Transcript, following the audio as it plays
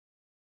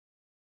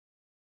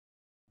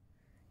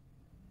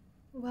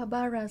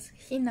WABARA's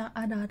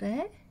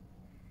HINAALALE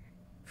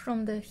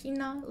from the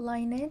Hina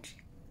lineage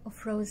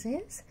of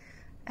roses,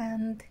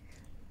 and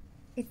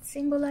it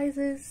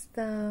symbolizes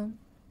the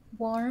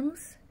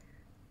warmth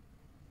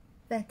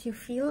that you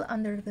feel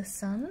under the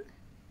sun.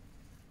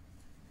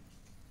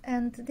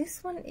 And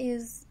this one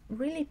is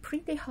really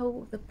pretty,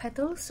 how the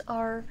petals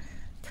are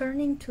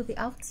turning to the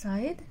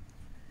outside,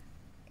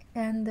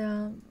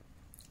 and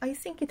I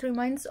think it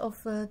reminds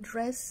of a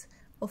dress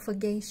of a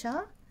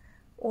geisha,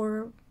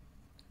 or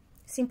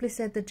simply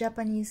said the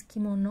Japanese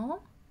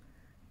kimono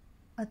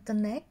at the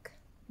neck,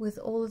 with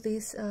all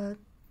these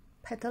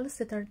petals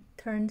that are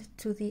turned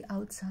to the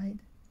outside.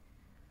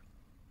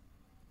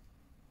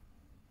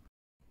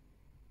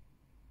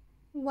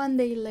 One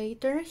day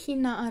later,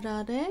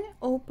 HINAALALE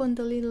opened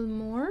a little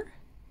more,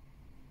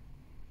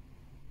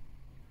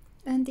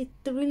 and it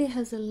really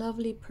has a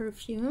lovely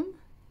perfume.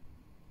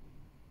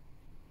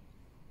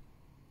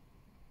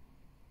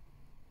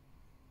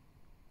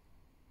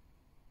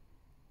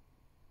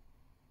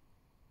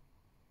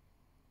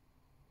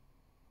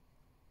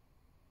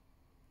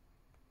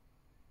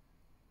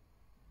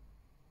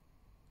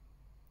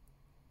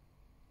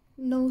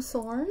 No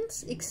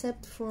thorns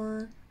except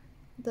for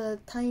the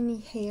tiny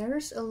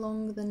hairs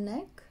along the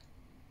neck.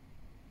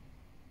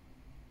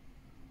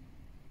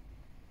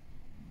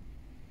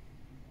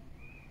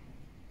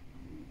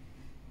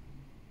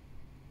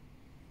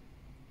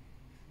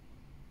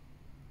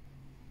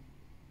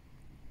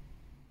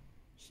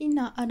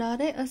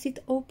 HINAALALE, as it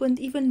opened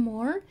even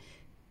more,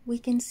 we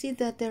can see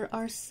that there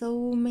are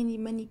so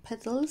many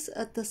petals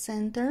at the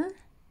center.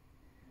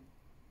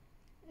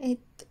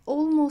 It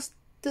almost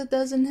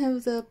doesn't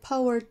have the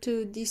power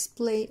to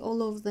display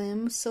all of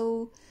them,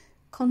 so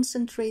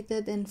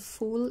concentrated and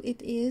full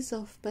it is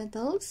of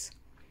petals.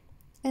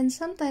 And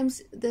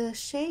sometimes the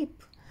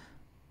shape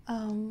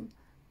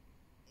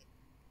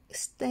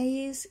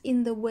stays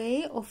in the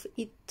way of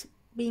it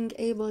being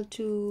able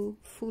to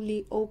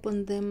fully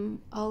open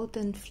them out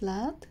and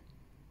flat,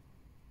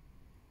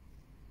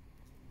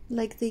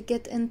 like they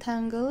get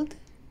entangled.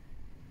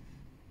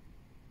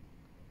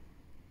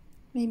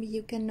 Maybe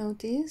you can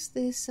notice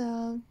this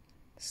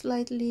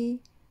slightly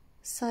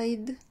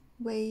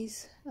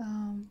sideways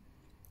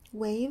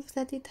wave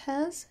that it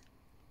has,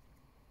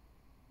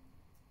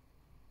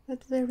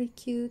 but very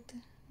cute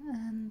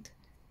and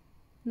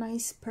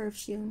nice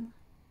perfume.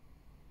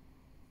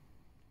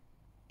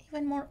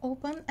 Even more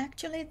open,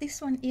 actually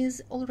this one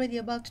is already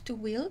about to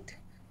wilt,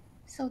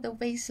 so the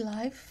vase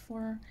life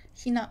for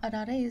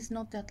HINAALALE is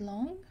not that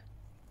long.